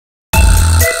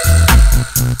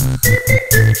Hey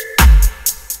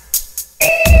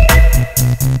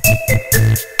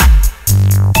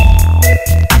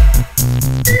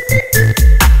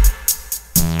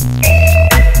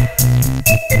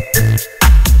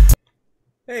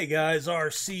guys,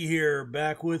 RC here,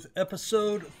 back with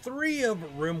episode 3 of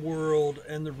RimWorld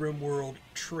and the RimWorld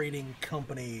Trading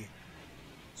Company.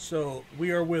 So we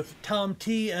are with Tom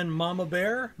T and Mama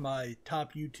Bear, my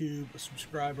top YouTube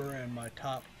subscriber and my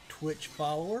top Twitch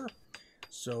follower.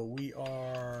 So we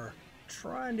are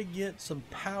trying to get some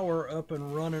power up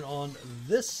and running on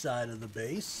this side of the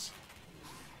base.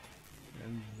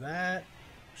 And that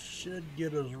should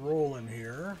get us rolling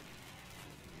here.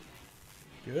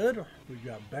 Good. We've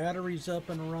got batteries up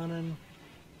and running.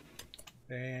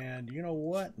 And you know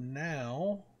what?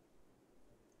 Now,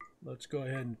 let's go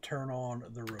ahead and turn on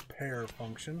the repair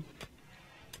function.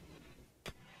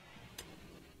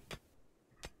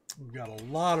 We've got a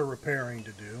lot of repairing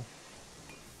to do.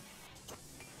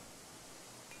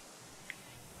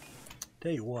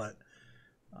 Tell you what,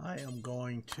 I am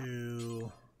going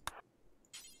to...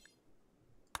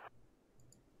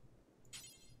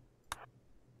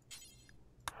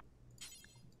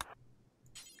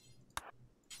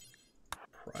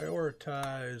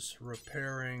 prioritize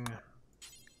repairing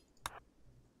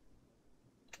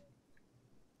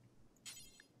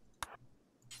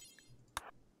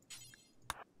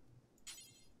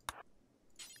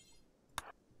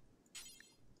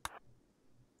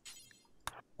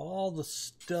all the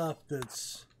stuff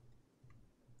that's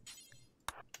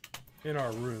in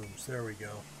our rooms. There we go.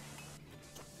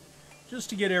 Just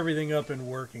to get everything up in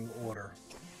working order.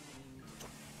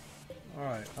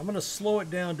 Alright, I'm going to slow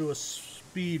it down to a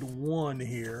speed 1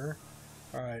 here.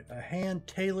 Alright, a hand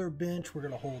tailor bench we're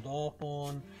going to hold off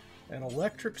on. An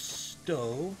electric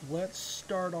stove. Let's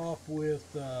start off with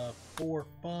 4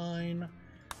 fine,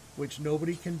 which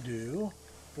nobody can do.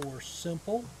 4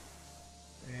 simple.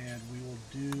 And we will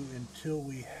do until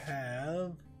we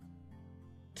have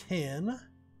 10.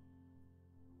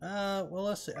 Well,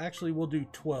 let's see. Actually, we'll do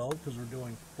 12 because we're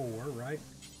doing 4, right?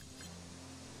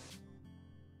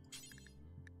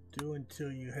 Do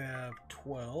until you have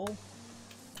 12.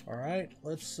 Alright,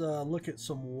 let's look at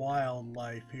some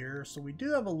wildlife here. So we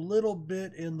do have a little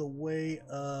bit in the way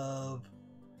of...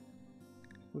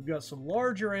 We've got some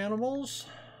larger animals.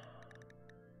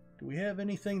 Do we have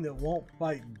anything that won't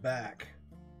fight back?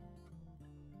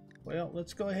 Well,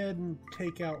 let's go ahead and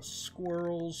take out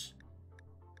squirrels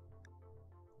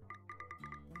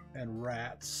and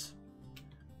rats.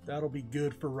 That'll be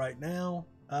good for right now.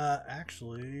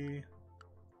 Actually,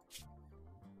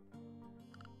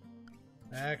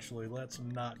 let's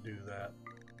not do that.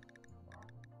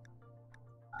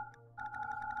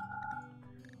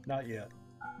 Not yet.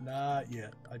 Not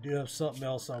yet. I do have something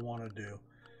else I want to do.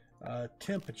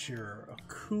 Temperature. A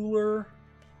cooler.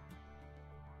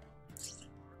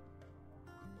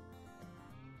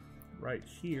 Right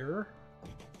here.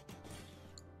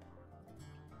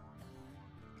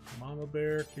 Mama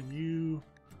Bear, can you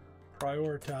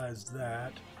prioritize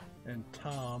that? And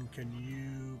Tom, can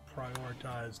you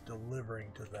prioritize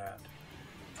delivering to that?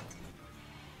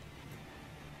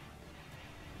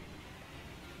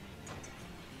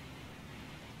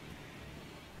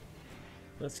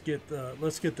 Let's get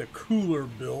the cooler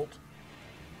built.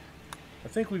 I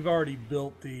think we've already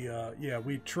built the yeah,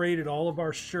 we traded all of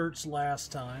our shirts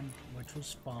last time, which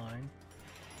was fine.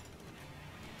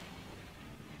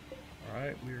 All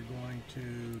right, we are going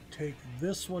to take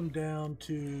this one down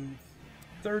to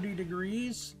 30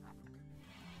 degrees,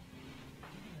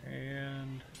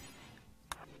 and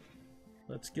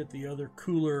let's get the other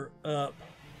cooler up.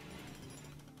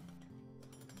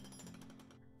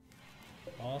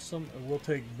 Awesome. And we'll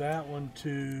take that one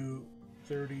to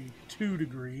 32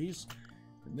 degrees,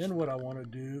 and then what I want to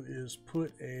do is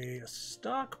put a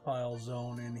stockpile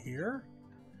zone in here,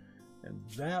 and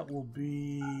that will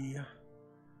be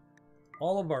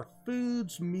all of our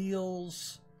foods,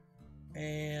 meals,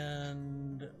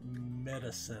 and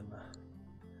medicine.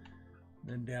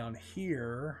 Then down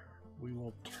here we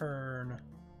will turn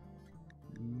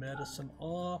medicine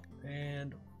off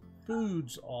and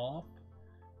foods off,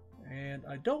 and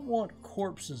I don't want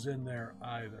corpses in there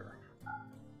either.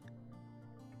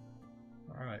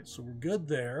 Alright, so we're good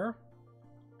there.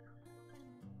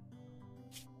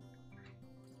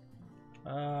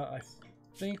 I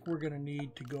think we're going to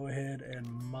need to go ahead and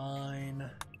mine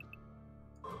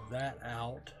that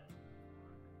out.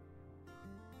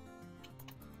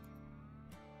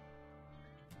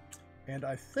 And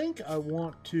I think I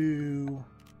want to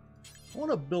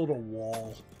build a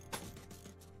wall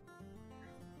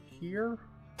here.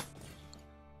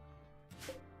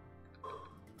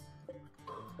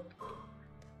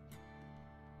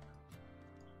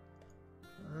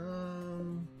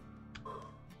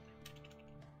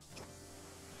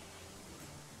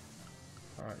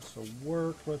 So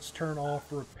work, let's turn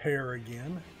off repair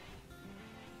again.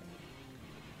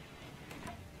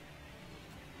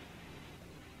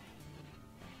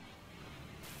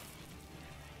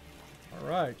 All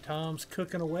right, Tom's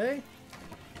cooking away.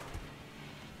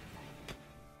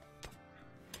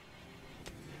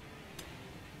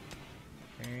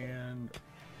 And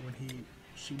when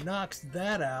she knocks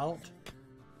that out,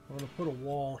 I'm going to put a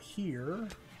wall here.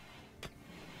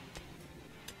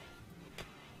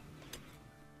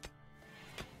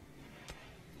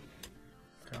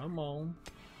 Come on.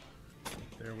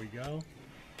 There we go.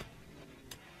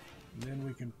 And then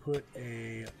we can put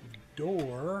a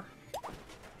door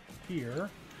here.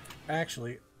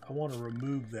 Actually, I want to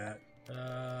remove that.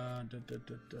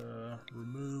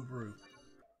 Remove roof.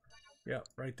 Yep,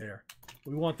 right there.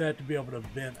 We want that to be able to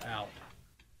vent out.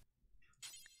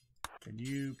 Can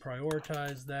you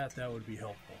prioritize that? That would be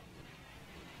helpful.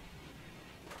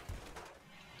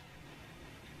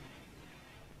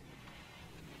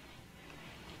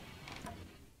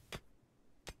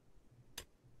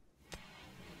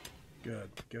 Good,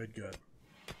 good, good.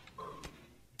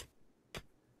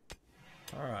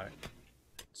 All right.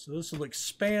 So this will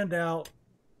expand out,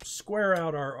 square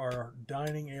out our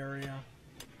dining area.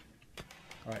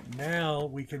 All right, now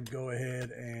we can go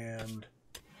ahead and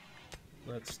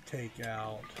let's take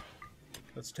out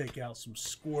some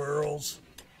squirrels.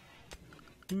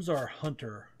 Who's our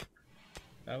hunter?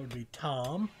 That would be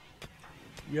Tom.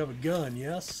 You have a gun,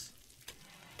 yes?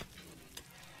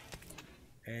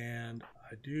 And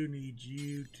I do need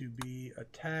you to be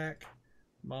attack.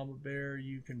 Mama Bear,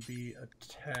 you can be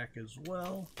attack as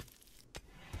well.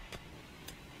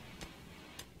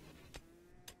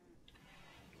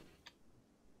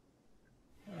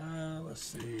 Let's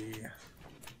see.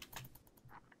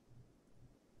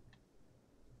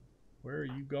 Where are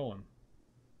you going?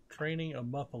 Training a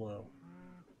buffalo.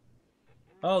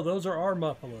 Oh, those are our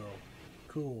buffalo.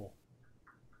 Cool.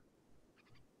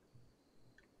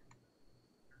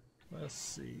 Let's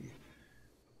see.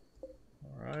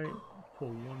 All right, pull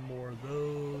one more of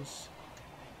those.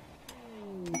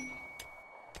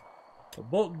 A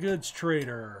bulk goods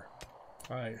trader.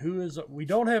 All right, who is? We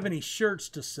don't have any shirts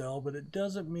to sell, but it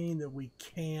doesn't mean that we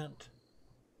can't.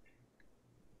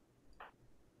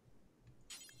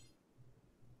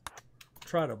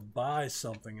 Try to buy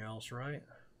something else, right?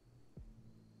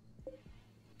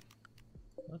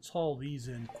 Let's haul these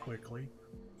in quickly.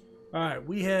 All right,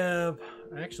 we have,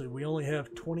 actually, we only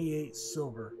have 28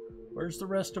 silver. Where's the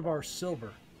rest of our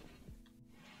silver?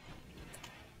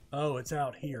 Oh, it's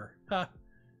out here. Ha!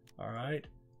 All right,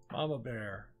 Mama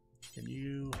Bear, can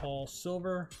you haul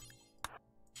silver?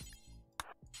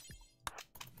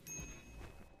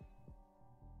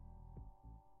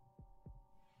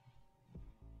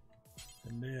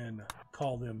 And then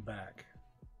call them back.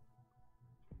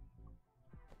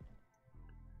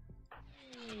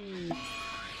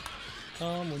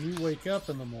 Tom, when you wake up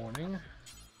in the morning,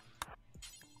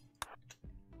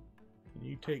 can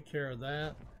you take care of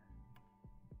that?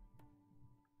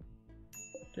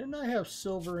 Didn't I have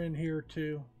silver in here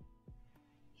too?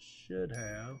 Should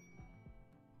have.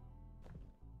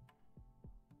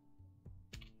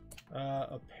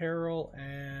 Apparel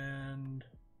and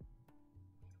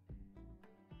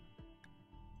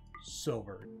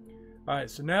silver. All right,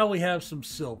 so now we have some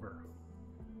silver.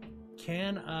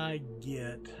 Can I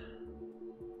get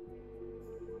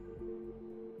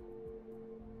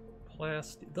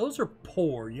plastic? Those are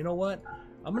poor. You know what?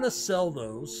 I'm going to sell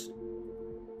those.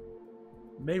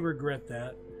 May regret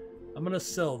that. I'm going to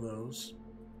sell those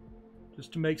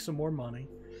just to make some more money.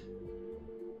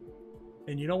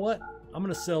 And you know what? I'm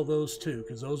going to sell those too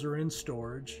because those are in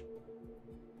storage.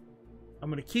 I'm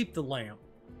going to keep the lamp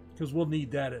because we'll need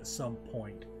that at some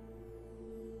point.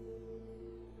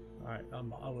 All right,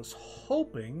 I was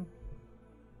hoping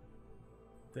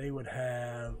they would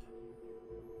have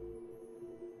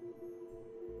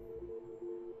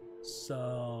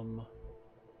some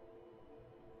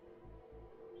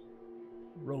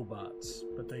robots,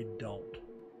 but they don't.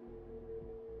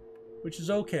 Which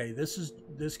is okay.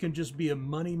 This can just be a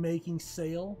money-making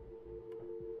sale.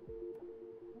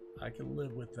 I can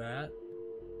live with that.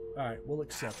 All right, we'll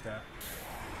accept that.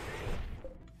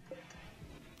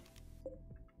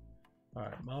 All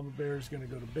right, Mama Bear is going to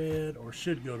go to bed, or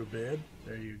should go to bed.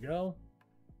 There you go.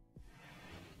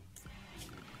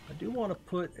 I do want to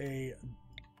put a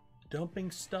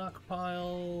dumping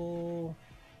stockpile.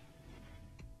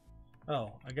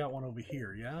 Oh, I got one over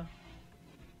here, yeah?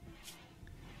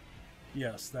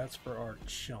 Yes, that's for our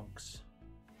chunks.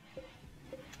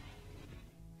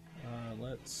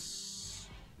 Let's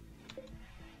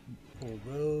pull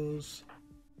those.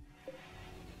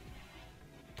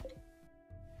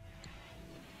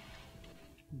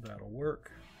 That'll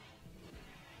work.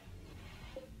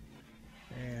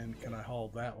 And can I haul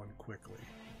that one quickly?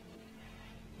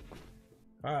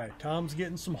 Alright, Tom's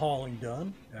getting some hauling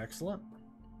done. Excellent.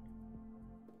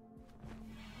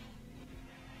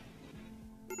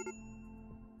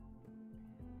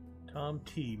 Tom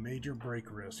T, major break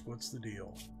risk. What's the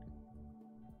deal?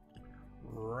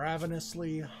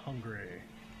 Ravenously hungry.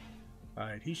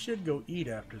 Alright, he should go eat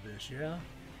after this, yeah?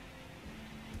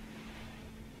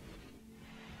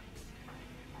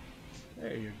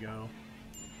 There you go.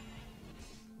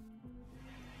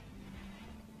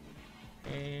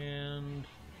 And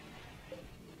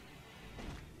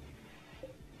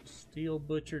steel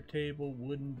butcher table,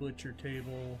 wooden butcher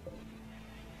table,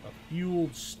 a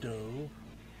fueled stove.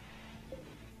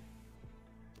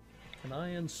 Can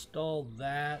I install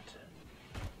that?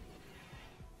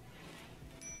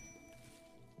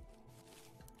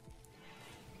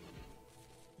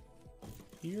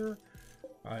 Here.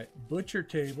 All right, butcher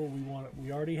table.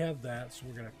 We already have that, so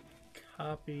we're gonna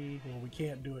copy. Well, we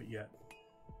can't do it yet.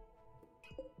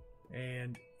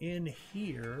 And in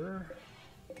here,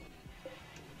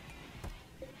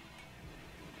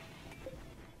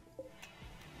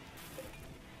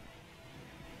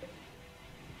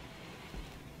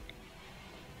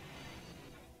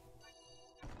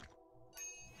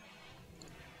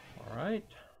 all right.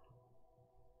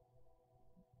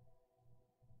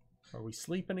 Are we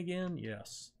sleeping again?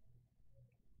 Yes.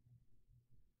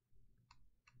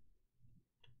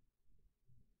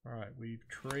 All right, we've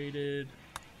traded.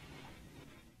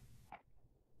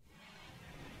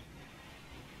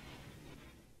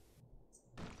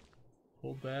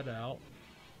 Pulled that out.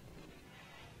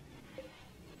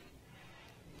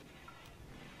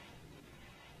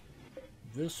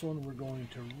 This one we're going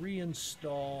to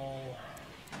reinstall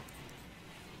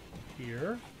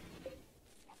here.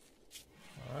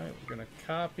 All right, we're going to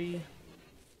copy,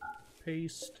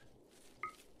 paste,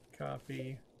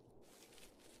 copy,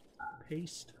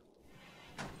 paste.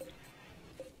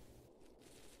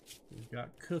 We've got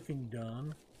cooking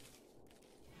done.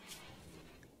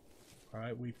 All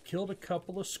right, we've killed a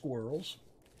couple of squirrels.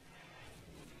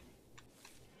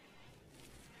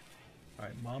 All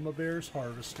right, Mama Bear's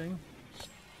harvesting.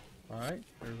 All right,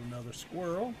 there's another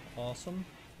squirrel. Awesome.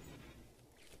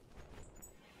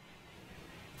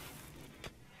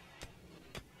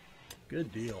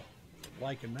 Good deal.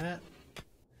 Liking that.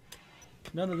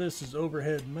 None of this is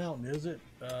overhead mountain, is it?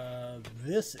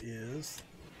 This is.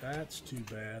 That's too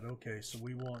bad. Okay, so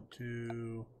we want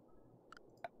to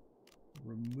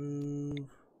remove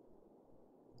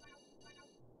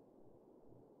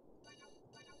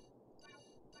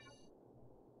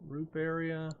roof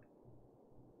area.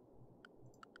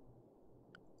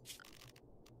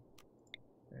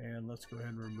 And let's go ahead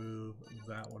and remove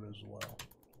that one as well.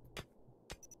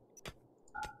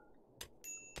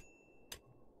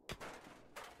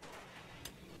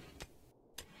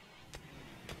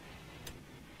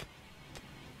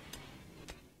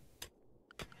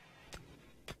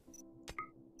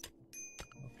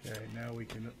 Okay, now we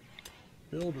can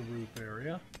build a roof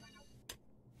area.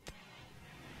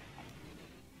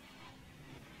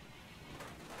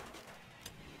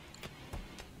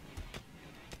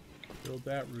 Build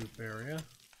that roof area.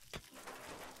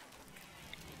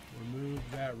 Remove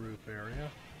that roof area.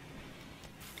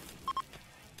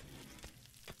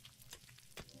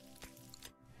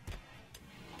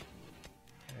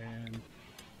 And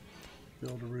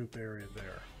build a roof area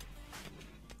there.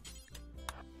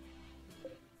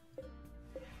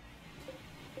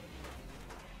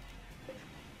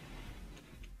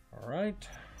 All right,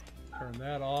 turn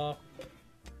that off.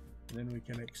 And then we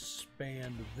can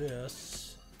expand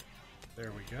this.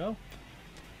 There we go.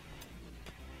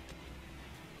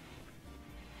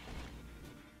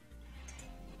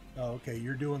 Oh, okay,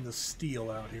 you're doing the steel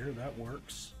out here. That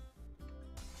works.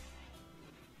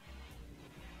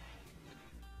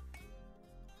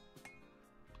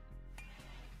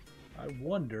 I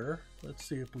wonder, let's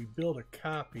see if we build a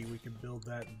copy, we can build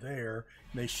that there.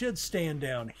 They should stand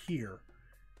down here,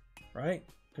 right?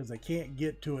 Because they can't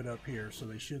get to it up here, so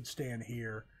they should stand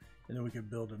here. And then we can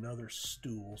build another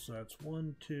stool. So that's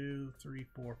 1, 2, 3,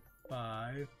 4,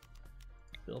 5.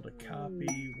 Build a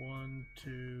copy. 1,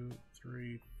 2,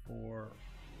 3, 4,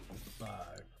 5.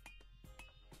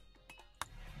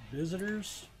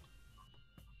 Visitors.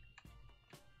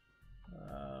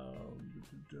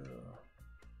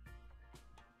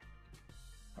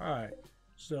 Alright.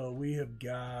 So we have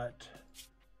got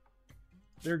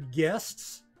their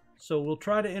guests. So we'll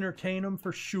try to entertain them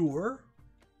for sure.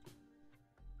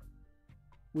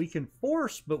 We can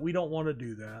force, but we don't want to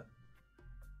do that.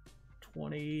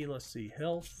 20, let's see,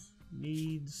 health,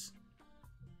 needs.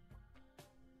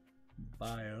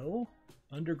 Bio.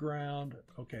 Underground.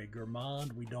 Okay,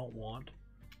 gourmand we don't want.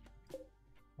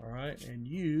 Alright, and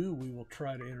you, we will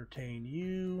try to entertain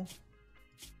you.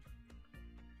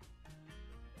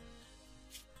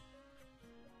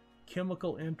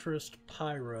 Chemical interest,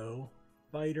 pyro.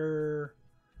 Fighter.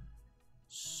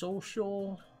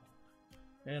 Social.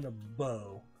 And a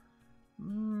bow.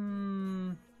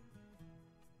 Nah.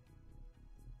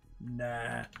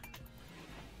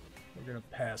 We're gonna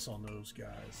pass on those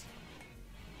guys.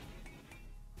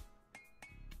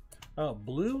 Oh,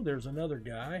 blue, there's another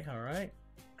guy. Alright.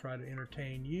 Try to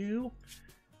entertain you.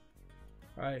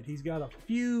 Alright, he's got a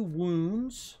few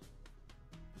wounds.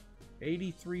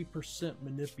 83%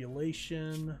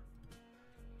 manipulation.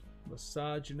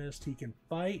 Misogynist. He can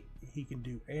fight. He can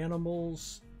do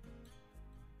animals.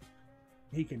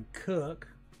 He can cook.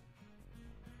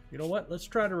 You know what? Let's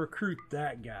try to recruit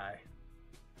that guy.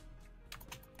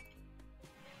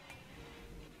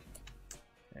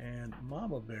 And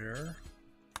Mama Bear.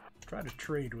 Try to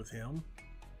trade with him.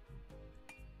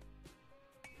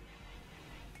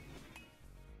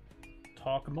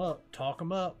 Talk him up. Talk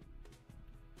him up.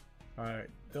 Alright.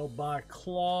 They'll buy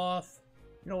cloth.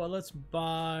 You know what? Let's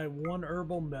buy 1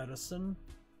 herbal medicine.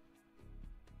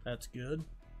 That's good.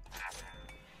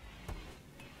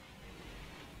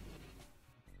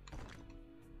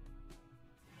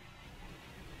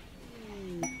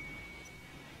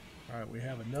 Alright, we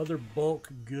have another bulk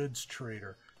goods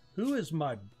trader. Who is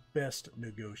my best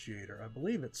negotiator? I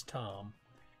believe it's Tom.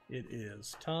 It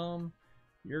is. Tom,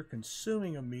 you're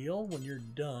consuming a meal. When you're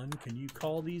done, can you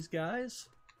call these guys?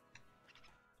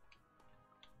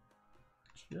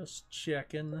 Just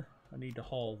checking. I need to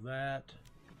haul that.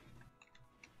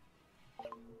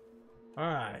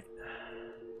 Alright.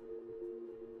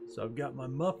 So I've got my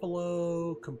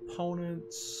Muffalo,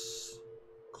 components,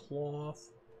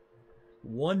 cloth,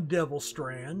 1 devil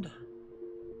strand.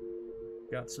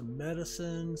 Got some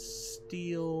medicine,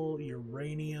 steel,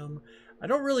 uranium. I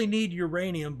don't really need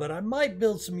uranium, but I might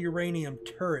build some uranium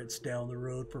turrets down the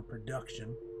road for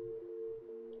production.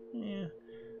 Yeah.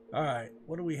 Alright,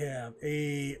 what do we have?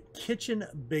 A kitchen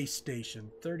base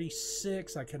station.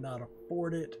 36, I cannot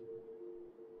afford it.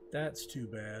 That's too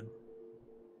bad.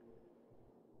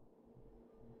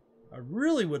 I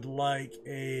really would like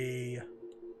a...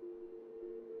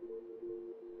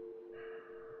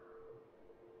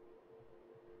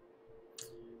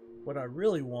 What I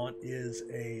really want is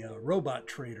a robot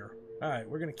trader. Alright,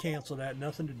 we're going to cancel that.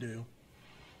 Nothing to do.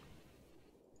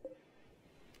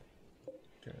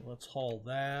 Okay, let's haul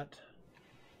that.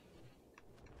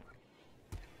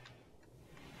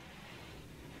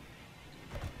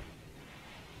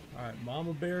 Alright,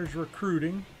 Mama Bear's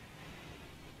recruiting.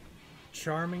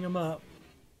 Charming them up.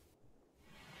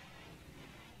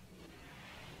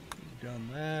 Done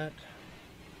that.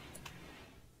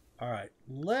 Alright,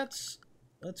 let's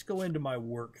go into my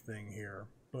work thing here.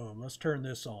 Boom, let's turn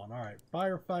this on. Alright,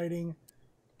 firefighting,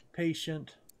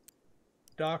 patient,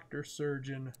 doctor,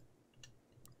 surgeon,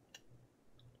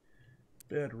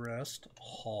 bed rest,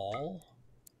 haul,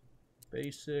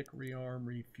 basic, rearm,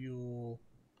 refuel,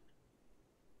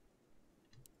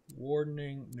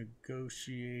 wardening,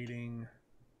 negotiating,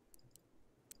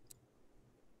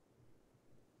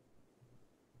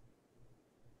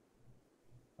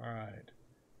 alright,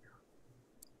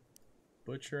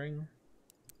 butchering,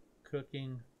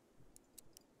 cooking,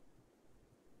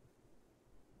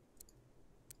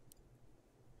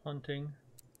 hunting.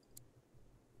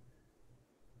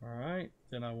 All right,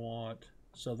 then I want,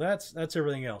 so that's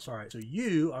everything else. All right, so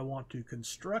you, I want to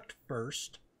construct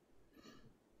first,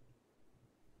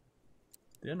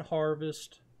 then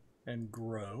harvest and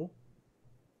grow,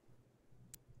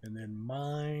 and then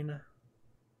mine.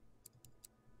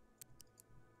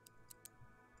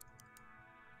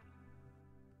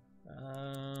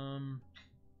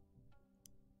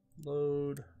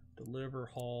 Load, deliver,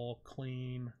 haul,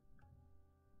 clean,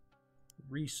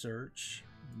 research,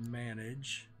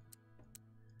 manage.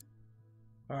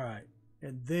 All right,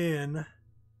 and then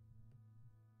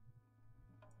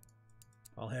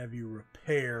I'll have you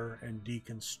repair and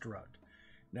deconstruct.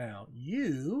 Now,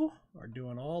 you are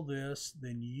doing all this,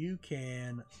 then you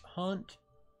can hunt,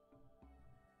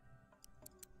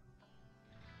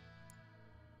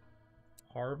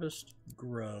 harvest,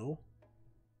 grow.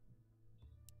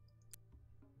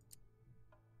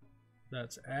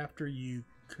 That's after you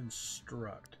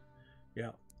construct.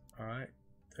 Yeah, all right,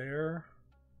 there.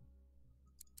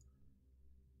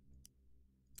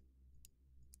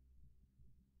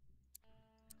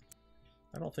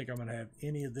 I don't think I'm going to have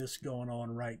any of this going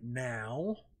on right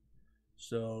now.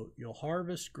 So you'll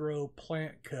harvest, grow,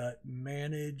 plant, cut,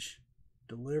 manage,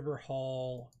 Deliver,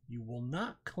 haul. You will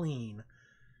not clean.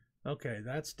 Okay,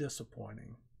 that's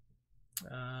disappointing.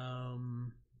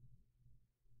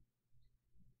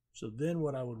 So then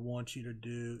what I would want you to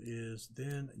do is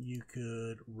then you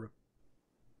could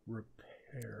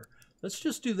repair. Let's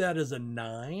just do that as a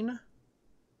 9.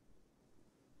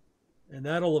 And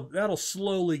that'll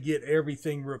slowly get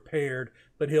everything repaired,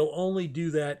 but he'll only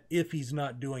do that if he's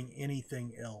not doing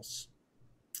anything else.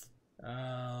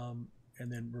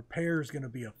 And then repair is going to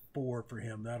be a 4 for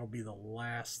him. That'll be the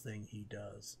last thing he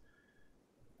does.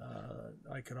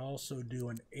 I could also do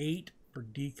an 8 for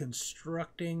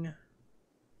deconstructing.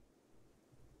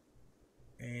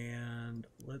 And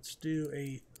let's do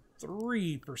a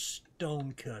 3 for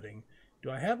stone cutting.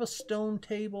 Do I have a stone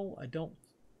table? I don't.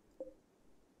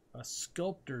 A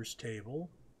sculptor's table.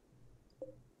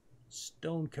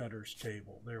 Stone cutter's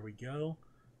table. There we go.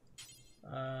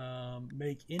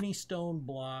 Make any stone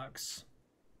blocks.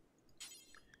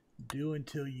 Do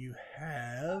until you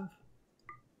have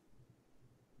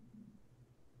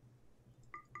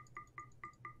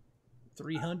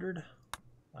 300.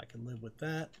 I can live with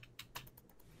that.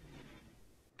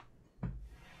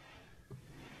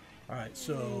 All right,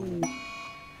 so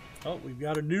we've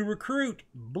got a new recruit.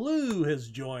 Blue has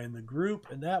joined the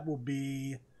group, and that will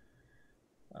be,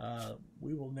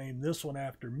 we will name this one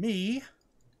after me.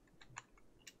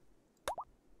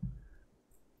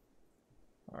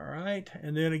 All right,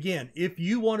 and then again, if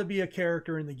you want to be a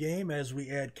character in the game as we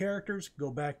add characters,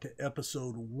 go back to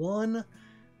episode 1.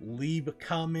 Leave a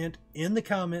comment in the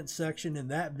comment section in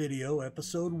that video,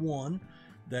 episode 1,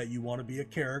 that you want to be a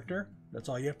character. That's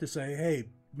all you have to say. Hey,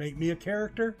 make me a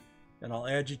character, and I'll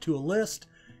add you to a list,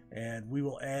 and we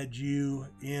will add you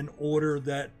in order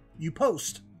that you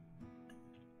post.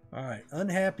 All right,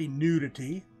 unhappy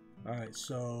nudity. All right,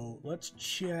 so let's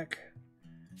check.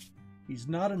 He's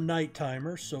not a night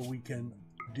timer, so we can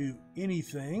do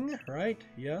anything, right?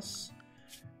 Yes.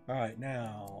 All right,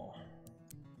 now.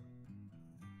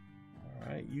 All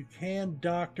right, you can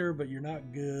doctor, but you're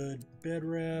not good. Bed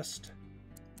rest.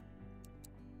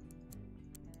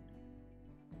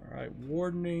 All right,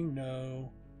 wardening,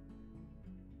 no.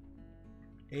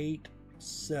 8,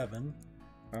 7.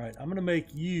 All right, I'm going to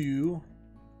make you...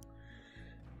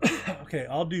 Okay,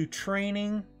 I'll do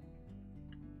training,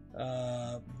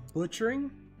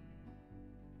 butchering,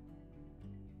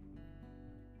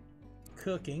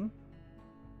 cooking,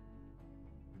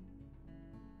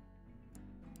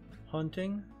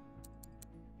 hunting,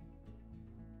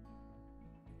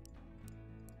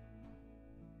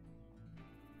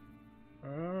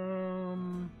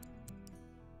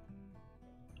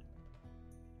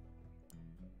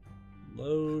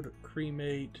 load,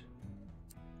 cremate,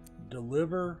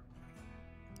 deliver,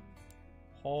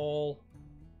 haul,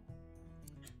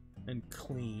 and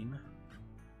clean.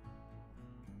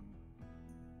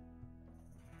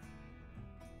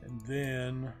 And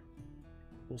then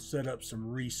we'll set up some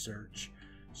research.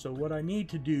 So what I need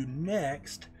to do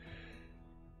next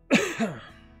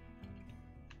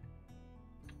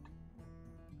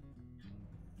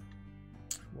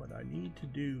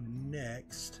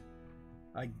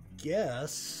I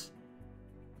guess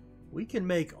we can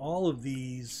make all of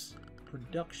these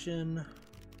production.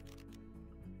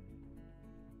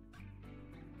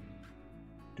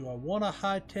 Do I want a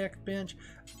high-tech bench?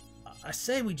 I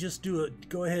say we just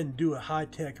go ahead and do a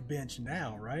high-tech bench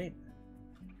now, right?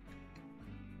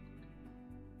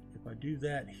 If I do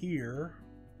that here,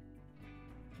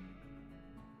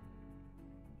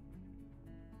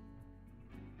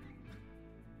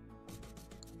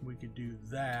 we could do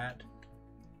that,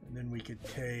 and then we could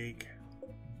take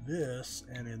this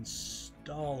and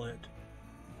install it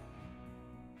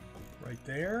right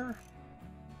there.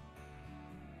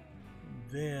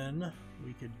 Then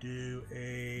we could do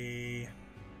a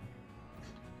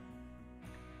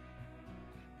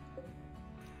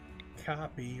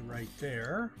copy right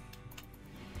there.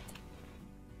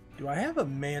 Do I have a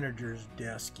manager's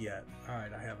desk yet? All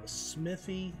right, I have a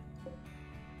smithy,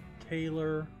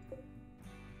 tailor,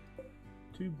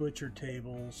 2 butcher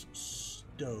tables,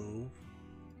 stove.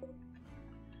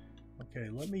 Okay,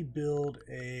 let me build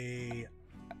a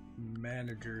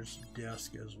manager's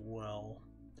desk as well.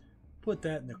 Put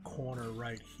that in the corner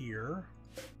right here.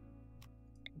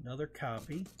 Another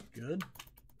copy, good.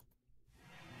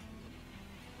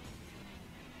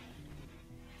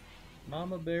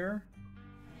 Mama bear.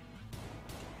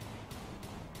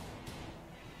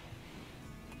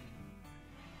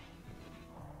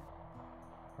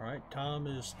 All right, Tom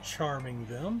is charming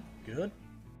them, good.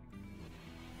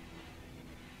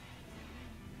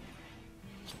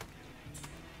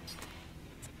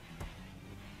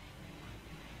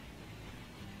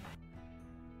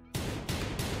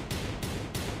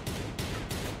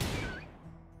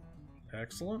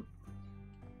 Excellent.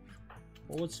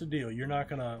 Well, what's the deal? You're not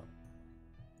gonna...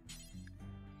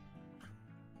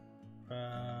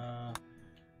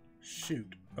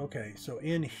 shoot. Okay, so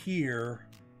in here,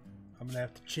 I'm gonna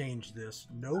have to change this.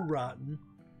 No rotten.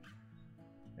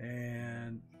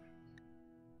 And...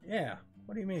 yeah,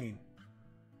 what do you mean?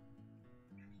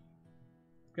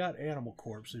 Got animal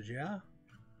corpses, yeah?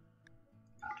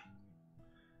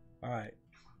 Alright.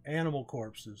 Animal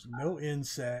corpses. No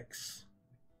insects.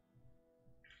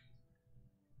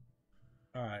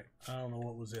 Alright. I don't know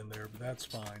what was in there, but that's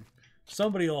fine.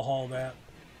 Somebody will haul that.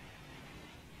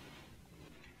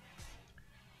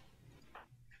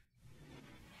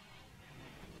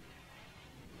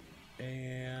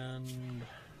 And...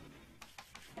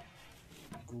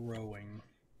 growing.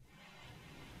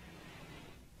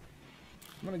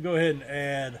 I'm going to go ahead and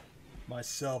add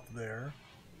myself there.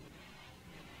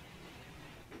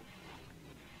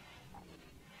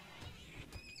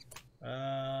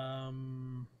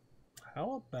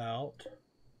 How about...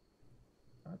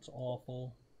 that's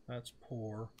awful. That's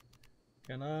poor.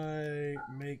 Can I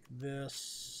make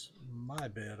this my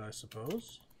bed, I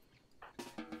suppose?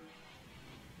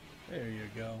 There you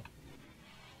go.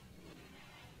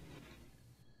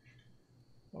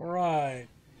 All right.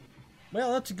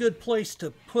 Well, that's a good place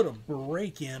to put a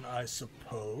break in, I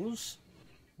suppose.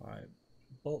 All right.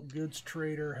 Bulk goods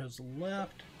trader has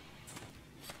left.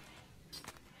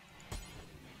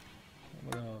 I'm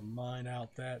going to mine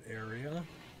out that area.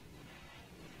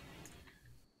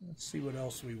 Let's see what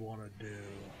else we want to do.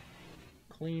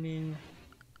 Cleaning.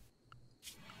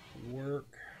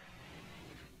 Work.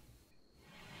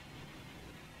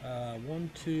 1,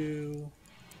 2.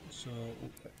 So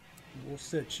we'll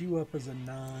set you up as a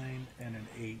 9 and an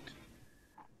 8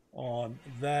 on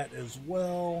that as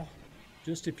well.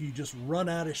 Just if you just run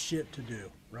out of shit to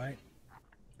do, right?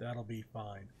 That'll be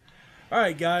fine. All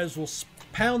right, guys, we'll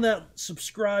pound that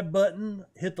subscribe button.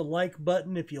 Hit the like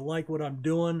button if you like what I'm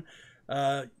doing.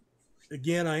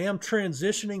 Again, I am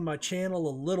transitioning my channel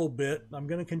a little bit. I'm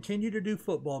going to continue to do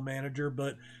Football Manager,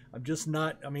 but I'm just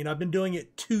not, I mean, I've been doing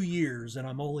it 2 years and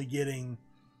I'm only getting,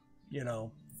 you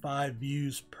know, 5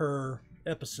 views per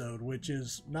episode, which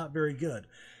is not very good.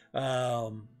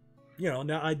 You know,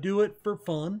 now I do it for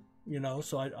fun, you know,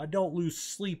 so I don't lose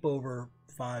sleep over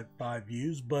five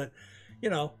views, but, you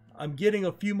know, I'm getting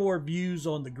a few more views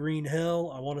on the Green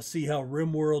Hell. I want to see how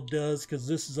RimWorld does because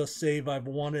this is a save I've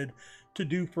wanted to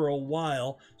do for a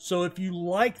while. So if you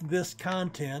like this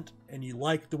content and you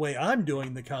like the way I'm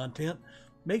doing the content,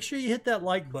 make sure you hit that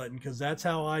like button because that's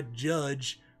how I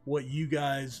judge what you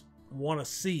guys want to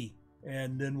see,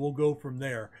 and then we'll go from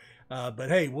there. But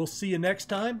hey, we'll see you next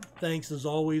time. Thanks as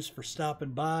always for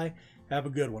stopping by. Have a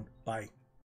good one. Bye.